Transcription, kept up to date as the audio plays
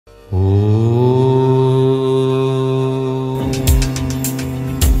உயிர்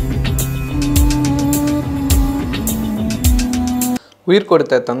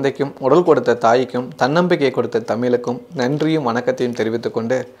கொடுத்த தந்தைக்கும் உடல் கொடுத்த தாய்க்கும் தன்னம்பிக்கை கொடுத்த தமிழுக்கும் நன்றியும் வணக்கத்தையும்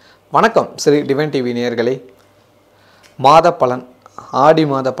தெரிவித்துக்கொண்டு வணக்கம் ஸ்ரீ டிவைன் டிவி நேயர்களே. மாத பலன், ஆடி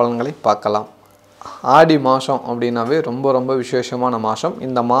மாத பலன்களை பார்க்கலாம். ஆடி மாதம் அப்படின்னாவே ரொம்ப விசேஷமான மாதம்.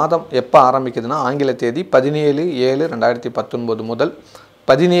 இந்த மாதம் எப்போ ஆரம்பிக்குதுன்னா ஆங்கில தேதி 17/7/2019 முதல்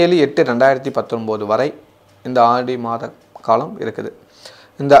 17/8/2019 வரை இந்த ஆடி மாத காலம் இருக்குது.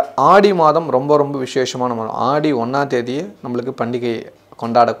 இந்த ஆடி மாதம் ரொம்ப விசேஷமான மாதம். ஆடி 1ஆம் தேதியே நம்மளுக்கு பண்டிகை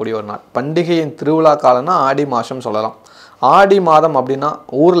கொண்டாடக்கூடிய ஒரு நாள். பண்டிகையின் திருவிழா காலம்னா ஆடி மாதம் சொல்லலாம். ஆடி மாதம் அப்படின்னா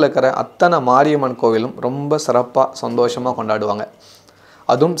ஊரில் இருக்கிற அத்தனை மாரியம்மன் கோவிலும் ரொம்ப சிறப்பாக சந்தோஷமாக கொண்டாடுவாங்க.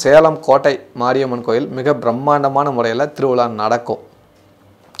 அதுவும் சேலம் கோட்டை மாரியம்மன் கோயில் மிக பிரம்மாண்டமான முறையில் திருவிழா நடக்கும்.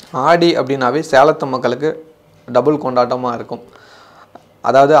 ஆடி அப்படின்னாவே சேலத்து மக்களுக்கு டபுள் கொண்டாட்டமாக இருக்கும்.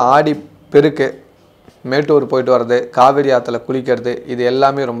 அதாவது ஆடி பெருக்கு, மேட்டூர் போயிட்டு வர்றது, காவேரி ஆற்றுல குளிக்கிறது, இது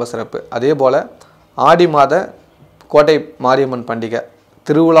எல்லாமே ரொம்ப சிறப்பு. அதே போல் ஆடி மாத கோட்டை மாரியம்மன் பண்டிகை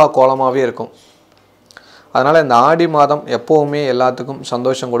திருவிழா கோலமாகவே இருக்கும். அதனால் இந்த ஆடி மாதம் எப்போவுமே எல்லாத்துக்கும்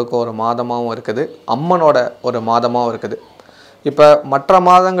சந்தோஷம் கொடுக்கும் ஒரு மாதமாகவும் இருக்குது, அம்மனோட ஒரு மாதமாகவும் இருக்குது. இப்போ மற்ற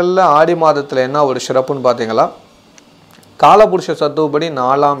மாதங்களில் ஆடி மாதத்தில் என்ன ஒரு சிறப்புன்னு பார்த்தீங்களா, காலபுருஷ சத்துவப்படி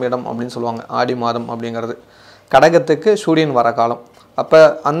 4ஆம் இடம் அப்படின்னு சொல்லுவாங்க. ஆடி மாதம் அப்படிங்கிறது கடகத்துக்கு சூரியன் வர காலம். அப்போ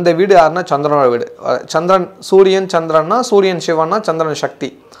அந்த வீடு யாருன்னா சந்திரனோட வீடு. சந்திரன் சூரியன், சந்திரன்னா சூரியன் சிவன்னா சந்திரன் சக்தி.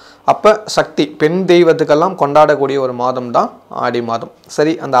 அப்போ சக்தி பெண் தெய்வத்துக்கெல்லாம் கொண்டாடக்கூடிய ஒரு மாதம் தான் ஆடி மாதம்.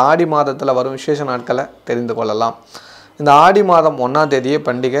 சரி, அந்த ஆடி மாதத்தில் வரும் விசேஷ நாட்களை தெரிந்து கொள்ளலாம். இந்த ஆடி மாதம் 1ஆம் தேதியே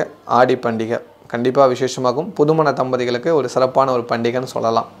பண்டிகை, ஆடி பண்டிகை கண்டிப்பாக விசேஷமாகும். புதுமண தம்பதிகளுக்கு ஒரு சிறப்பான ஒரு பண்டிகைன்னு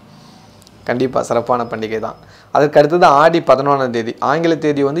சொல்லலாம். கண்டிப்பாக சிறப்பான பண்டிகை தான். அதற்கு அடுத்தது ஆடி 11ஆம் தேதி. ஆங்கில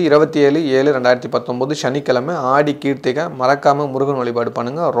தேதி 27/7/2019 சனிக்கிழமை. ஆடி கீர்த்திகை. மறக்காமல் முருகன் வழிபாடு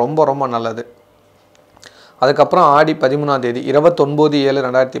பண்ணுங்கள், ரொம்ப நல்லது. அதுக்கப்புறம் ஆடி 13ஆம் தேதி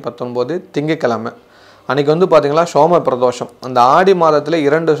 29/7/2019 திங்கட்கிழமை. அன்றைக்கி பார்த்திங்களா சோம பிரதோஷம். அந்த ஆடி மாதத்தில்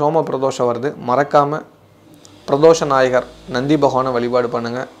 2 சோம பிரதோஷம் வருது. மறக்காமல் பிரதோஷ நாயகர் நந்தி பகவானை வழிபாடு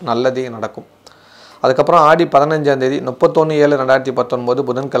பண்ணுங்கள், நல்லதே நடக்கும். அதுக்கப்புறம் ஆடி 15ஆம் தேதி 31/7/2019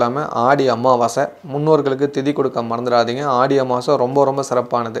 புதன்கிழமை. ஆடி அமாவாசை. முன்னோர்களுக்கு திதி கொடுக்க மறந்துடாதீங்க. ஆடி அமாவாசை ரொம்ப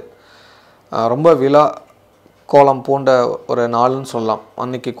சிறப்பானது. ரொம்ப விழா கோலம் போன்ற ஒரு நாள்னு சொல்லலாம்.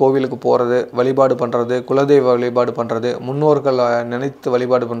 அன்றைக்கி கோவிலுக்கு போகிறது, வழிபாடு பண்ணுறது, குலதெய்வ வழிபாடு பண்ணுறது, முன்னோர்களை நினைத்து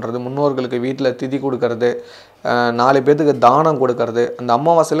வழிபாடு பண்ணுறது, முன்னோர்களுக்கு வீட்டில் திதி கொடுக்கறது, 4 பேர்த்துக்கு தானம் கொடுக்கறது. அந்த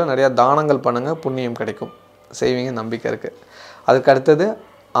அமாவாசையில் நிறையா தானங்கள் பண்ணுங்கள், புண்ணியம் கிடைக்கும், செய்வீங்க, நம்பிக்கை இருக்குது. அதுக்கு அடுத்தது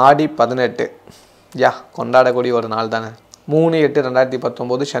ஆடி 18. கொண்டாடக்கூடிய ஒரு நாள் தானே.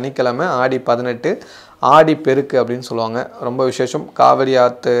 3/8/2019 சனிக்கிழமை. ஆடி 18 ஆடி பெருக்கு அப்படின்னு சொல்லுவாங்க. ரொம்ப விசேஷம். காவிரி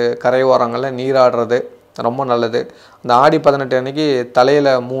ஆற்று கரையோரங்களில் நீராடுறது ரொம்ப நல்லது. அந்த ஆடி 18 அன்னைக்கு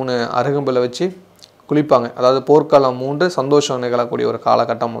தலையில் 3 அருகம்புல்லை வச்சு குளிப்பாங்க. அதாவது போர்க்காலம் 3 சந்தோஷம் நிகழக்கூடிய ஒரு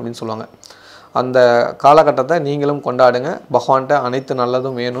காலகட்டம் அப்படின்னு சொல்லுவாங்க. அந்த காலகட்டத்தை நீங்களும் கொண்டாடுங்க. பகவான்கிட்ட அனைத்து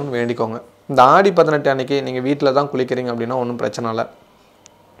நல்லதும் வேணும்னு வேண்டிக்கோங்க. இந்த ஆடி 18 அன்னைக்கு நீங்கள் வீட்டில் தான் குளிக்கிறீங்க அப்படின்னா ஒன்றும் பிரச்சனை இல்லை.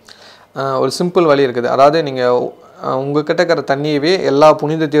 ஒரு சிம்பிள் வழி இருக்குது. அதாவது நீங்கள் உங்கள்கிட்ட இருக்கிற தண்ணியவே எல்லா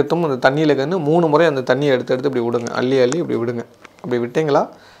புனித தீர்த்தமும் அந்த தண்ணியில் கண்டு 3 முறை அந்த தண்ணியை எடுத்து இப்படி விடுங்க. அள்ளி இப்படி விடுங்க. அப்படி விட்டிங்களா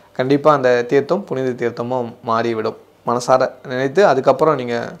கண்டிப்பாக அந்த தீர்த்தம் புனித தீர்த்தமாக மாறிவிடும். மனசார நினைத்து அதுக்கப்புறம்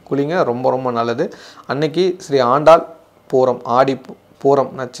நீங்கள் குளிங்க, ரொம்ப நல்லது. அன்னைக்கு ஸ்ரீ ஆண்டாள் பூரம், ஆடி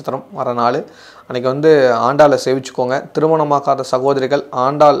பூரம் நட்சத்திரம் வர நாள். அன்றைக்கி ஆண்டாளை சேவிச்சுக்கோங்க. திருமணமாக்காத சகோதரிகள்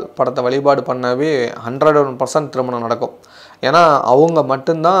ஆண்டாள் படத்தை வழிபாடு பண்ணவே 101% திருமணம் நடக்கும். ஏன்னா அவங்க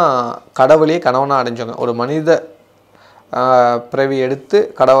மட்டும்தான் கடவுளையே கணவனாக அடைஞ்சவங்க. ஒரு மனித பிறவி எடுத்து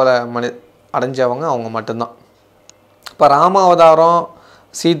கடவுளை அடைஞ்சவங்க அவங்க மட்டும்தான். இப்போ ராமாவதாரம்,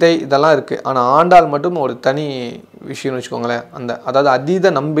 சீதை இதெல்லாம் இருக்குது. ஆனால் ஆண்டாள் மட்டும் ஒரு தனி விஷயம்னு வச்சுக்கோங்களேன். அதாவது அதீத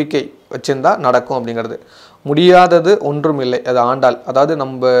நம்பிக்கை வச்சுருந்தா நடக்கும் அப்படிங்கிறது. முடியாதது ஒன்றும் இல்லை, அது ஆண்டாள். அதாவது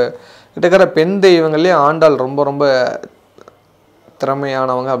நம்ம கிட்ட இருக்கிற பெண் தெய்வங்களே ஆண்டாள் ரொம்ப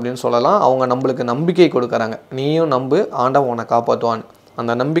திறமையானவங்க அப்படின்னு சொல்லலாம். அவங்க நம்மளுக்கு நம்பிக்கை கொடுக்குறாங்க. நீயும் நம்பு, ஆண்டவன் உன்னை காப்பாற்றுவான்.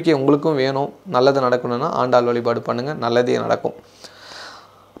 அந்த நம்பிக்கை உங்களுக்கும் வேணும். நல்லது நடக்கணும்னா ஆண்டாள் வழிபாடு பண்ணுங்கள், நல்லதே நடக்கும்.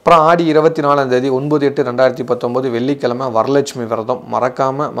 அப்புறம் ஆடி 24ஆம் தேதி 9/8/2019 வெள்ளிக்கிழமை வரலட்சுமி விரதம்.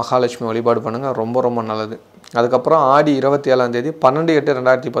 மறக்காமல் மகாலட்சுமி வழிபாடு பண்ணுங்கள், ரொம்ப நல்லது. அதுக்கப்புறம் ஆடி 27ஆம் தேதி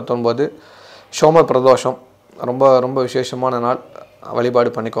 12/8/2019 சோம பிரதோஷம். ரொம்ப விசேஷமான நாள், வழிபாடு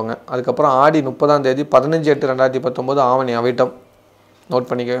பண்ணிக்கோங்க. அதுக்கப்புறம் ஆடி 30ஆம் தேதி 15/8/2019 ஆவணி அவிட்டம். நோட்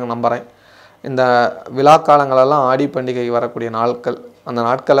பண்ணிக்கோங்க, நம்புகிறேன். இந்த விழா காலங்களெல்லாம் ஆடி பண்டிகை வரக்கூடிய நாட்கள். அந்த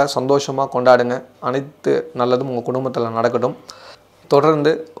நாட்களை சந்தோஷமாக கொண்டாடுங்க. அனைத்து நல்லதும் உங்கள் குடும்பத்தில் நடக்கட்டும்.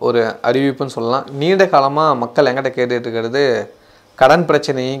 தொடர்ந்து ஒரு அறிவிப்புன்னு சொல்லலாம். நீண்ட காலமாக மக்கள் என்கிட்ட கேட்டுட்டு இருக்கிறது, கடன்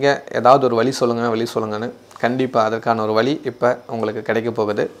பிரச்சனைங்க ஏதாவது ஒரு வழி சொல்லுங்கன்னு. கண்டிப்பாக அதற்கான ஒரு வழி இப்போ உங்களுக்கு கிடைக்க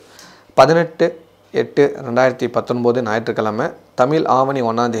போகுது. 18/8/2019 ஞாயிற்றுக்கிழமை தமிழ் ஆவணி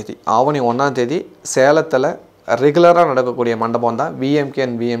 1ஆம் தேதி. ஆவணி 1ஆம் தேதி சேலத்தில் ரெகுலராக நடக்கக்கூடிய மண்டபம் தான் விஎம்கே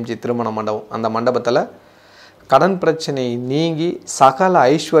அண்ட் விஎம்ஜி திருமண மண்டபம். அந்த மண்டபத்தில் கடன் பிரச்சனை நீங்கி சகல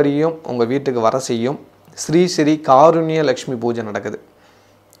ஐஸ்வர்யம் உங்கள் வீட்டுக்கு வர செய்யும் ஸ்ரீ ஸ்ரீ காருண்ய லக்ஷ்மி பூஜை நடக்குது.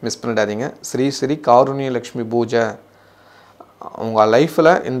 மிஸ் பண்ணிடாதீங்க. ஸ்ரீ ஸ்ரீ காருண்ய லக்ஷ்மி பூஜை உங்கள்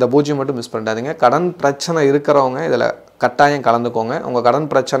லைஃப்பில் இந்த பூஜை மட்டும் மிஸ் பண்ணிடாதீங்க. கடன் பிரச்சனை இருக்கிறவங்க இதில் கட்டாயம் கலந்துக்கோங்க. உங்கள் கடன்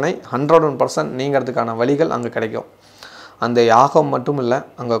பிரச்சனை 100% நீங்கிறதுக்கான வழிகள் அங்கே கிடைக்கும். அந்த யாகம் மட்டும் இல்லை,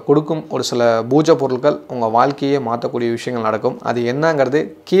 அங்கே கொடுக்கும் ஒரு சில பூஜை பொருட்கள் உங்கள் வாழ்க்கையே மாற்றக்கூடிய விஷயங்கள் நடக்கும். அது என்னங்கிறது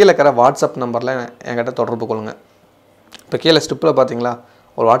கீழே இருக்கிற வாட்ஸ்அப் நம்பரில் என்கிட்ட தொடர்பு கொள்ளுங்கள். இப்போ கீழே ஸ்டிப்பில் பார்த்தீங்களா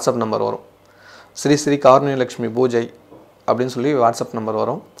ஒரு வாட்ஸ்அப் நம்பர் வரும். ஸ்ரீ ஸ்ரீ காருண்ய லக்ஷ்மி பூஜை அப்படின்னு சொல்லி வாட்ஸ்அப் நம்பர்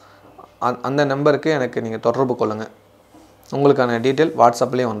வரும். அந்த நம்பருக்கு எனக்கு நீங்கள் தொடர்பு கொள்ளுங்கள். உங்களுக்கான டீட்டெயில்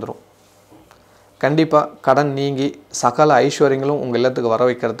வாட்ஸ்அப்லேயே வந்துடும். கண்டிப்பாக கடன் நீங்கி சகல ஐஸ்வர்யங்களும் உங்கள் இல்லத்துக்கு வர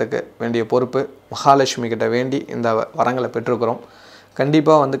வைக்கிறதுக்கு வேண்டிய பொறுப்பு மகாலட்சுமி கிட்ட வேண்டி இந்த வரங்களை பெற்றுக்கிறோம்.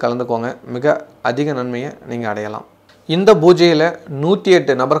 கண்டிப்பாக வந்து கலந்துக்கோங்க. மிக அதிக நன்மையை நீங்கள் அடையலாம். இந்த பூஜையில்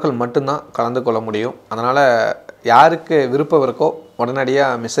 108 நபர்கள் மட்டும்தான் கலந்து கொள்ள முடியும். அதனால் யாருக்கு விருப்பம் இருக்கோ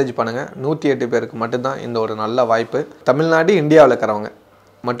உடனடியாக மெசேஜ் பண்ணுங்கள். 108 பேருக்கு மட்டும்தான் இந்த ஒரு நல்ல வாய்ப்பு. தமிழ்நாடு இந்தியாவில் இருக்கிறவங்க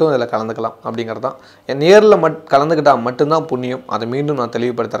மட்டும் இதில் கலந்துக்கலாம் அப்படிங்கிறது தான். நேரில் கலந்துக்கிட்டால் மட்டும்தான் புண்ணியம். அதை மீண்டும் நான்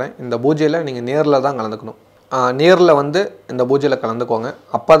தெளிவுபடுத்துகிறேன். இந்த பூஜையில் நீங்கள் நேரில் தான் கலந்துக்கணும். நேரில் வந்து இந்த பூஜையில் கலந்துக்கோங்க.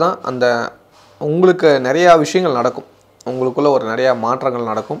 அப்போ தான் உங்களுக்கு நிறையா விஷயங்கள் நடக்கும். உங்களுக்குள்ளே ஒரு நிறையா மாற்றங்கள்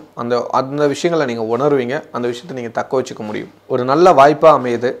நடக்கும். அந்த விஷயங்களை நீங்கள் உணர்வீங்க. அந்த விஷயத்தை நீங்கள் தக்க வச்சுக்க முடியும். ஒரு நல்ல வாய்ப்பாக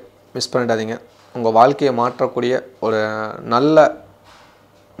அமையுது. மிஸ் பண்ணிடாதீங்க. உங்கள் வாழ்க்கையை மாற்றக்கூடிய ஒரு நல்ல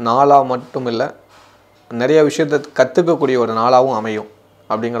நாளாக மட்டும் இல்லை, நிறைய விஷயத்தை கற்றுக்கக்கூடிய ஒரு நாளாகவும் அமையும்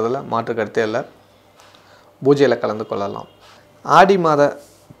அப்படிங்கிறதுல மாற்று கருத்தே இல்லை. பூஜையில் கலந்து கொள்ளலாம். ஆடி மாத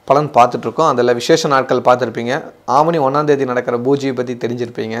பலன் பார்த்துட்ருக்கோம். அதில் விசேஷ நாட்கள் பார்த்துருப்பீங்க. ஆவணி 1ஆம் தேதி நடக்கிற பூஜையை பற்றி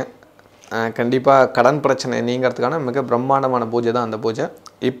தெரிஞ்சிருப்பீங்க. கண்டிப்பாக கடன் பிரச்சனை நீங்கிறதுக்கான மிக பிரம்மாண்டமான பூஜை தான் அந்த பூஜை.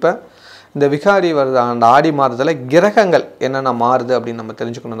 இப்போ இந்த விகாரி வருது அந்த ஆடி மாதத்தில் கிரகங்கள் என்னென்ன மாறுது அப்படின்னு நம்ம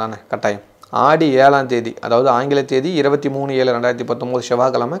தெரிஞ்சுக்கணும் தானே கட்டாயம். ஆடி 7ஆம் தேதி, அதாவது ஆங்கில தேதி 23/7/2019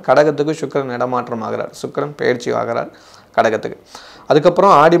 செவ்வாய்க்கிழமை கடகத்துக்கு சுக்கிரன் இடமாற்றம் ஆகிறார். சுக்கிரன் பயிற்சி ஆகிறார் கடகத்துக்கு.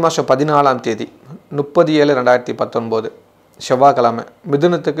 அதுக்கப்புறம் ஆடி மாதம் 14ஆம் தேதி 30/7/2019 செவ்வாய்க்கிழமை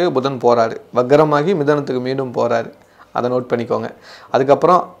மிதுனத்துக்கு புதன் போகிறாரு. வக்கரமாகி மிதுனத்துக்கு மீண்டும் போகிறாரு. அதை நோட் பண்ணிக்கோங்க.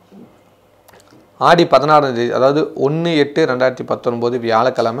 அதுக்கப்புறம் ஆடி 16ஆம் தேதி, அதாவது 1/8/2019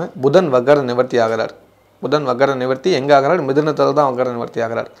 வியாழக்கிழமை புதன் வக்கர நிவர்த்தி ஆகிறார். புதன் வக்கர நிவர்த்தி எங்கே ஆகிறார்? மிதுனத்தில் தான் வக்கர நிவர்த்தி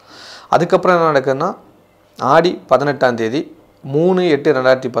ஆகிறார். அதுக்கப்புறம் என்ன நடக்குதுன்னா ஆடி 18ஆம் தேதி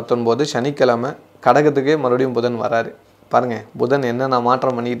 3/8/2019 சனிக்கிழமை கடகத்துக்கு மறுபடியும் புதன் வராரு. பாருங்கள் புதன் என்னென்ன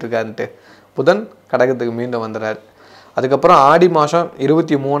மாற்றம் பண்ணிகிட்டு இருக்காருன்ட்டு. புதன் கடகத்துக்கு மீண்டும் வந்துடுறாரு. அதுக்கப்புறம் ஆடி மாதம்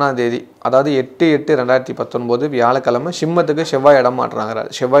 23ஆம் தேதி, அதாவது 8/8/2019 வியாழக்கிழமை சிம்மத்துக்கு செவ்வாய் இடம்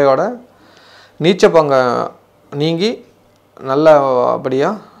மாற்றுறாங்கிறார். செவ்வாயோட நீச்ச பங்க நீங்கி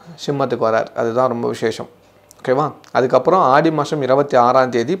நல்லபடியாக சிம்மத்துக்கு வரார். அதுதான் ரொம்ப விசேஷம். ஓகேவா? அதுக்கப்புறம் ஆடி மாதம்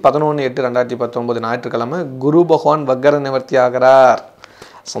 26ஆம் தேதி 11/8/2019 ஞாயிற்றுக்கிழமை குரு பகவான் வக்கர நிவர்த்தி ஆகிறார்.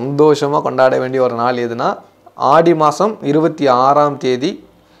 சந்தோஷமாக கொண்டாட வேண்டிய ஒரு நாள் எதுனா ஆடி மாதம் 26ஆம் தேதி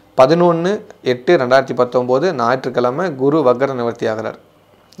 11/8/2019 ஞாயிற்றுக்கிழமை குரு வக்கர நிவர்த்தி ஆகிறார்.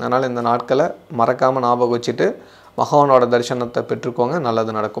 அதனால் இந்த நாட்களை மறக்காமல் ஞாபகம் வச்சுட்டு பகவானோட தரிசனத்தை பெற்றுக்கோங்க.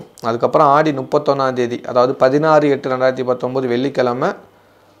 நல்லது நடக்கும். அதுக்கப்புறம் ஆடி 31ஆம் தேதி, அதாவது 16/8/2019 வெள்ளிக்கிழமை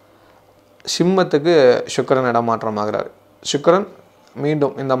சிம்மத்துக்கு சுக்கிரன் இடமாற்றம் ஆகிறார். சுக்கிரன்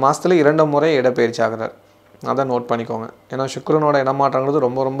மீண்டும் இந்த மாதத்தில் 2 முறை இடப்பெயர்ச்சி ஆகிறார். அதை நோட் பண்ணிக்கோங்க. ஏன்னா சுக்கிரனோட இடமாற்றங்கிறது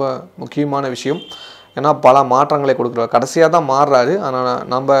ரொம்ப ரொம்ப முக்கியமான விஷயம். ஏன்னா பல மாற்றங்களை கொடுக்குறாரு. கடைசியாக தான் மாறுறாரு. ஆனால்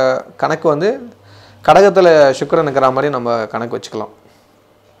நம்ம கணக்கு வந்து கடகத்தில் சுக்கிரன் இருக்கிற மாதிரி நம்ம கணக்கு வச்சுக்கலாம்.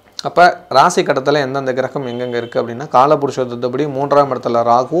 அப்போ ராசி கட்டத்தில் எந்தெந்த கிரகம் எங்கெங்கே இருக்குது அப்படின்னா காலபுருஷத்தப்படி 3ஆம் இடத்துல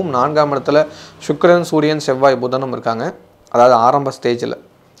ராகுவும் 4ஆம் இடத்துல சுக்கிரன் சூரியன் செவ்வாய் புதனும் இருக்காங்க. அதாவது ஆரம்ப ஸ்டேஜ்னால்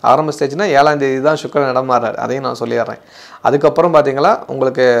 7ஆம் தேதி தான் சுக்கிரன் இடம் மாறாரு. அதையும் நான் சொல்லிடுறேன். அதுக்கப்புறம் பார்த்தீங்களா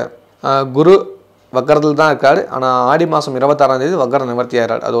உங்களுக்கு குரு வக்கரத்தில் தான் இருக்கார். ஆனால் ஆடி மாதம் 26ஆம் தேதி வக்கர நிவர்த்தி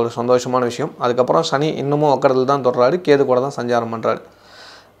ஆகிறார். அது ஒரு சந்தோஷமான விஷயம். அதுக்கப்புறம் சனி இன்னமும் வக்கரத்தில் தான் தொடர்றாரு. கேது கூட தான் சஞ்சாரம் பண்ணுறாரு.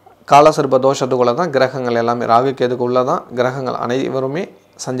 காலசர்ப தோஷத்துக்குள்ளே தான் கிரகங்கள் எல்லாமே, ராகு கேதுக்குள்ளே தான் கிரகங்கள் அனைவருமே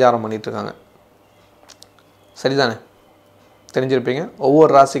சஞ்சாரம் பண்ணிகிட்ருக்காங்க. சரிதானே? தெரிஞ்சிருப்பீங்க.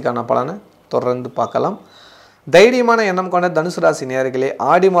 ஒவ்வொரு ராசிக்கான பலனை தொடர்ந்து பார்க்கலாம். தைரியமான எண்ணம் கொண்ட தனுசு ராசி நேயர்களே,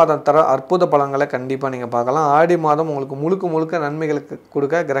 ஆடி மாதம் தர அற்புத பலன்களை கண்டிப்பாக நீங்கள் பார்க்கலாம். ஆடி மாதம் உங்களுக்கு முழுக்க நன்மைகளுக்கு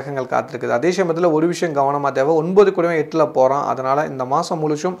கொடுக்க கிரகங்கள் காத்திருக்குது. அதே சமயத்தில் ஒரு விஷயம் கவனமாக தேவை. 9 கூடவே 8ல் போகிறோம். அதனால் இந்த மாதம்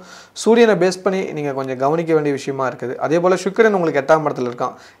முழுசும் சூரியனை பேஸ் பண்ணி நீங்கள் கொஞ்சம் கவனிக்க வேண்டிய விஷயமா இருக்குது. அதே போல் சுக்கிரன் உங்களுக்கு 8ஆம் இடத்துல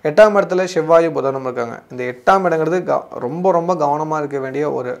இருக்கான். 8ஆம் இடத்துல செவ்வாய் புதனும் இருக்காங்க. இந்த 8ஆம் இடங்கிறது ரொம்ப கவனமாக இருக்க வேண்டிய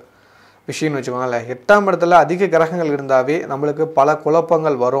ஒரு விஷயம்னு வச்சுக்கோங்களேன். 8ஆம் இடத்துல அதிக கிரகங்கள் இருந்தாவே நம்மளுக்கு பல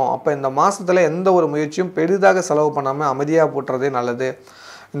குழப்பங்கள் வரும். அப்போ இந்த மாதத்தில் எந்த ஒரு முயற்சியும் பெரிதாக செலவு பண்ணாமல் அமைதியாக போட்டுறதே நல்லது.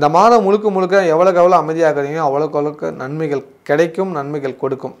 இந்த மாதம் முழுக்க முழுக்க எவ்வளோ அமைதியாக இருக்கிறீங்களோ அவ்வளோக்கு நன்மைகள் கிடைக்கும், நன்மைகள்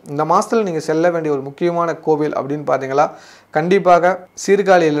கொடுக்கும். இந்த மாதத்தில் நீங்கள் செல்ல வேண்டிய ஒரு முக்கியமான கோவில் அப்படின்னு பார்த்தீங்களா, கண்டிப்பாக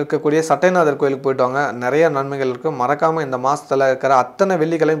சீர்காழியில் இருக்கக்கூடிய சட்டைநாதர் கோயிலுக்கு போயிட்டு வாங்க. நிறைய நன்மைகள் இருக்குது. மறக்காமல் இந்த மாதத்தில் இருக்கிற அத்தனை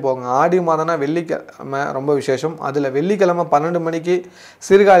வெள்ளிக்கிழமையும் போங்க. ஆடி மாதம்னா வெள்ளிக்கிழமை ரொம்ப விசேஷம். அதில் வெள்ளிக்கிழமை 12 மணிக்கு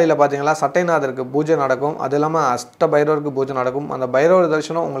சீர்காழியில் பார்த்தீங்களா சட்டைநாதருக்கு பூஜை நடக்கும். அது இல்லாமல் அஷ்டபைரவருக்கு பூஜை நடக்கும். அந்த பைரவர்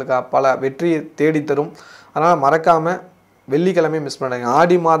தரிசனம் உங்களுக்கு பல வெற்றியை தேடித்தரும். அதனால் மறக்காமல் வெள்ளிக்கிழமை மிஸ் பண்ணாதீங்க.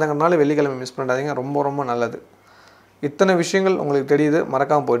 ஆடி மாதங்கள்னால வெள்ளிக்கிழமை மிஸ் பண்ணாதீங்க. ரொம்ப நல்லது. இத்தனை விஷயங்கள் உங்களுக்கு தெரியுது,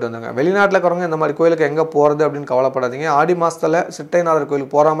 மறக்காமல் போயிட்டு வந்துங்க. வெளிநாட்டில் இருக்கிறவங்க இந்த மாதிரி கோயிலுக்கு எங்கே போகிறது அப்படின்னு கவலைப்படாதீங்க. ஆடி மாதத்தில் சட்டைநாதர்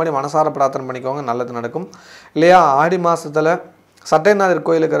கோயிலுக்கு போகிற மாதிரி மனசார பிரார்த்தனை பண்ணிக்கோங்க, நல்லது நடக்கும். இல்லையா ஆடி மாதத்தில் சட்டைநாதர்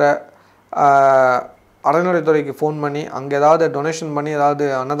கோயிலுக்கு இருக்கிற அறநிலையத்துறைக்கு ஃபோன் பண்ணி அங்கே ஏதாவது டொனேஷன் பண்ணி ஏதாவது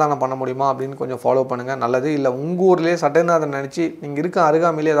அன்னதானம் பண்ண முடியுமா அப்படின்னு கொஞ்சம் ஃபாலோ பண்ணுங்கள், நல்லது. இல்லை உங்கள் ஊர்லேயே சட்டைநாதர் நினச்சி நீங்கள் இருக்க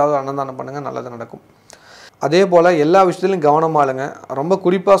அருகாமையிலே ஏதாவது அன்னதானம் பண்ணுங்கள், நல்லது நடக்கும். அதே போல் எல்லா விஷயத்துலையும் கவனமாக இருங்க. ரொம்ப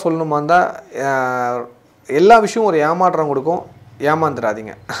குறிப்பாக சொல்லணுமா இருந்தால் எல்லா விஷயம் ஒரு ஏமாற்றம் கொடுக்கும்,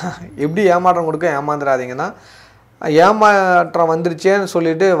 ஏமாந்துடாதீங்க. எப்படி ஏமாற்றம் கொடுக்கும் ஏமாந்துடாதீங்கன்னா, ஏமாற்றம் வந்துருச்சேன்னு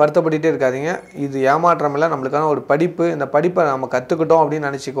சொல்லிட்டு வருத்தப்பட்டுகிட்டே இருக்காதீங்க. இது ஏமாற்றம் இல்லை, நம்மளுக்கான ஒரு படிப்பு. இந்த படிப்பை நம்ம கற்றுக்கிட்டோம் அப்படின்னு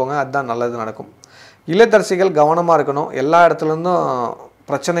நினச்சிக்கோங்க, அதுதான் நல்லது நடக்கும். இல்லத்தரசிகள் கவனமாக இருக்கணும். எல்லா இடத்துலேருந்தும்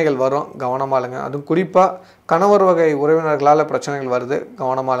பிரச்சனைகள் வரும், கவனமாக இருங்க. அதுவும் குறிப்பாக கணவர் வகை உறவினர்களால் பிரச்சனைகள் வருது,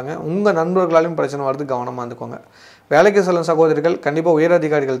 கவனமாக இருங்க. உங்கள் நண்பர்களாலையும் பிரச்சனை வருது, கவனமாக இருந்துக்கோங்க. வேலைக்கு செல்லும் சகோதரிகள் கண்டிப்பாக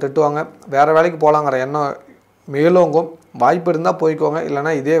உயரதிகாரிகள் திட்டுவாங்க. வேறு வேலைக்கு போகலாங்கிற எண்ணம் மேலோங்கும். வாய்ப்பு இருந்தால் போய்க்கோங்க,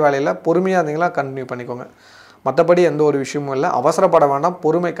 இல்லைனா இதே வேலையில் பொறுமையாக இருந்தீங்களா கண்டினியூ பண்ணிக்கோங்க. மற்றபடி எந்த ஒரு விஷயமும் இல்லை, அவசரப்பட வேண்டாம்.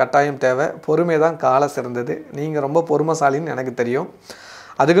 பொறுமை கட்டாயம் தேவை. பொறுமை தான் கால சிறந்தது. நீங்கள் ரொம்ப பொறுமைசாலின்னு எனக்கு தெரியும்.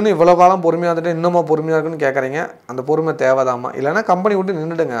 அதுக்குன்னு இவ்வளோ காலம் பொறுமையாக இருந்துட்டு இன்னமும் பொறுமையாக இருக்குன்னு கேட்குறீங்க. அந்த பொறுமை தேவைதாம்மா. இல்லைனா கம்பெனி விட்டு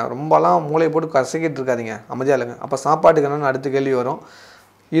நின்றுடுங்க. ரொம்பலாம் மூளையை போட்டு கசக்கிட்டு இருக்காதிங்க, அமைதியாக இல்லைங்க. அப்போ சாப்பாட்டுக்கு என்னென்னு அடுத்த கேள்வி வரும்.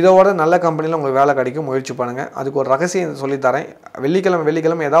 இதோட நல்ல கம்பெனியில் உங்களுக்கு வேலை கிடைக்கும், முயற்சி பண்ணுங்கள். அதுக்கு ஒரு ரகசியம் சொல்லித்தரேன்.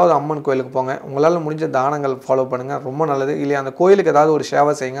 வெள்ளிக்கிழமை ஏதாவது அம்மன் கோயிலுக்கு போங்க. உங்களால் முடிஞ்ச தானங்கள் ஃபாலோ பண்ணுங்கள், ரொம்ப நல்லது. இல்லையா அந்த கோயிலுக்கு ஏதாவது ஒரு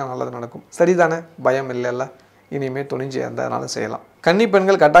சேவை செய்யுங்க, நல்லது நடக்கும். சரிதானே? பயம் இல்லைல்ல? இனிமேல் துணிஞ்சு எந்தனாலும் செய்யலாம். கன்னி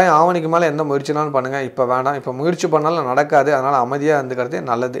பெண்கள் கட்டாயம் ஆவணிக்கு மேலே எந்த முயற்சினாலும் பண்ணுங்கள். இப்போ வேண்டாம், இப்போ முயற்சி பண்ணாலும் நடக்காது. அதனால் அமைதியாக இருந்துக்கிறதே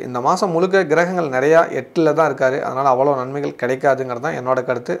நல்லது. இந்த மாதம் முழுக்க கிரகங்கள் நிறையா 8ல் தான் இருக்காரு. அதனால் அவ்வளோ நன்மைகள் கிடைக்காதுங்கிறது தான் என்னோட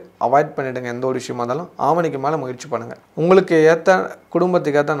கருத்து. அவாய்ட் பண்ணிவிடுங்க எந்த ஒரு விஷயமா இருந்தாலும். ஆவணிக்கு மேலே முயற்சி பண்ணுங்கள். உங்களுக்கு ஏற்ற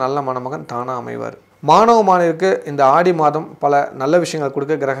குடும்பத்துக்கு ஏற்ற நல்ல மணமகன் தானாக அமைவார். மாணவ மாணவியருக்கு இந்த ஆடி மாதம் பல நல்ல விஷயங்கள்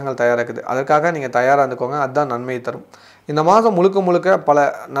கொடுக்க கிரகங்கள் தயாராகுது. அதற்காக நீங்கள் தயாராக இருந்துக்கோங்க, அதுதான் நன்மையை தரும். இந்த மாதம் முழுக்க பல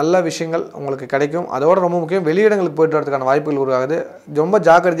நல்ல விஷயங்கள் உங்களுக்கு கிடைக்கும். அதோட ரொம்ப முக்கியம், வெளியிடங்களுக்கு போய்ட்டு வரதுக்கான வாய்ப்புகள் உருவாகுது. ரொம்ப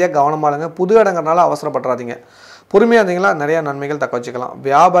ஜாக்கிரதையாக கவனமாக இருங்க. புது இடங்கிறனால அவசரப்பட்டுறாதீங்க. பொறுமையாக இருந்தீங்களா நிறையா நன்மைகள் தக்க வச்சுக்கலாம்.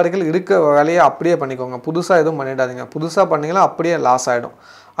 வியாபாரிகள் இருக்க வேலையை அப்படியே பண்ணிக்கோங்க, புதுசாக எதுவும் பண்ணிடாதீங்க. புதுசாக பண்ணிங்கன்னா அப்படியே லாஸ் ஆகிடும்.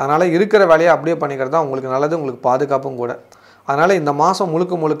 அதனால் இருக்கிற வேலையை அப்படியே பண்ணிக்கிறது தான் உங்களுக்கு நல்லது, உங்களுக்கு பாதுகாப்பும் கூட. அதனால் இந்த மாதம்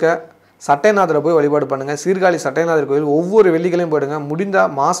முழுக்க சட்டைநாதரை போய் வழிபாடு பண்ணுங்கள். சீர்காழி சட்டைநாதர் கோயில் ஒவ்வொரு வெள்ளிக்கிழமையும் போயிடுங்க.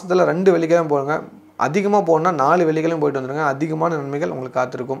 முடிந்தால் மாதத்தில் 2 வெள்ளிக்கிழமை போடுங்க. அதிகமாக போனால் 4 வெள்ளிக்கிழமையும் போயிட்டு வந்துடுங்க. அதிகமான நன்மைகள் உங்களுக்கு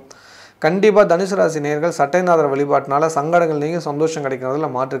காத்திருக்கும். கண்டிப்பாக தனுசு ராசி நேயர்கள் சட்டைநாதர் வழிபாட்டினால சங்கடங்கள் நீங்கள் சந்தோஷம் கிடைக்கிறதுல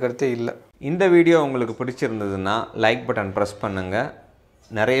மாற்று கருத்தே இல்லை. இந்த வீடியோ உங்களுக்கு பிடிச்சிருந்ததுன்னா லைக் பட்டன் ப்ரெஸ் பண்ணுங்கள்.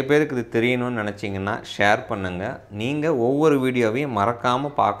 நிறைய பேருக்கு இது தெரியணும்னு நினச்சிங்கன்னா ஷேர் பண்ணுங்கள். நீங்கள் ஒவ்வொரு வீடியோவையும்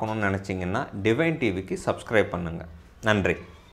மறக்காமல் பார்க்கணுன்னு நினச்சிங்கன்னா டிவைன் டிவிக்கு சப்ஸ்கிரைப் பண்ணுங்கள். நன்றி.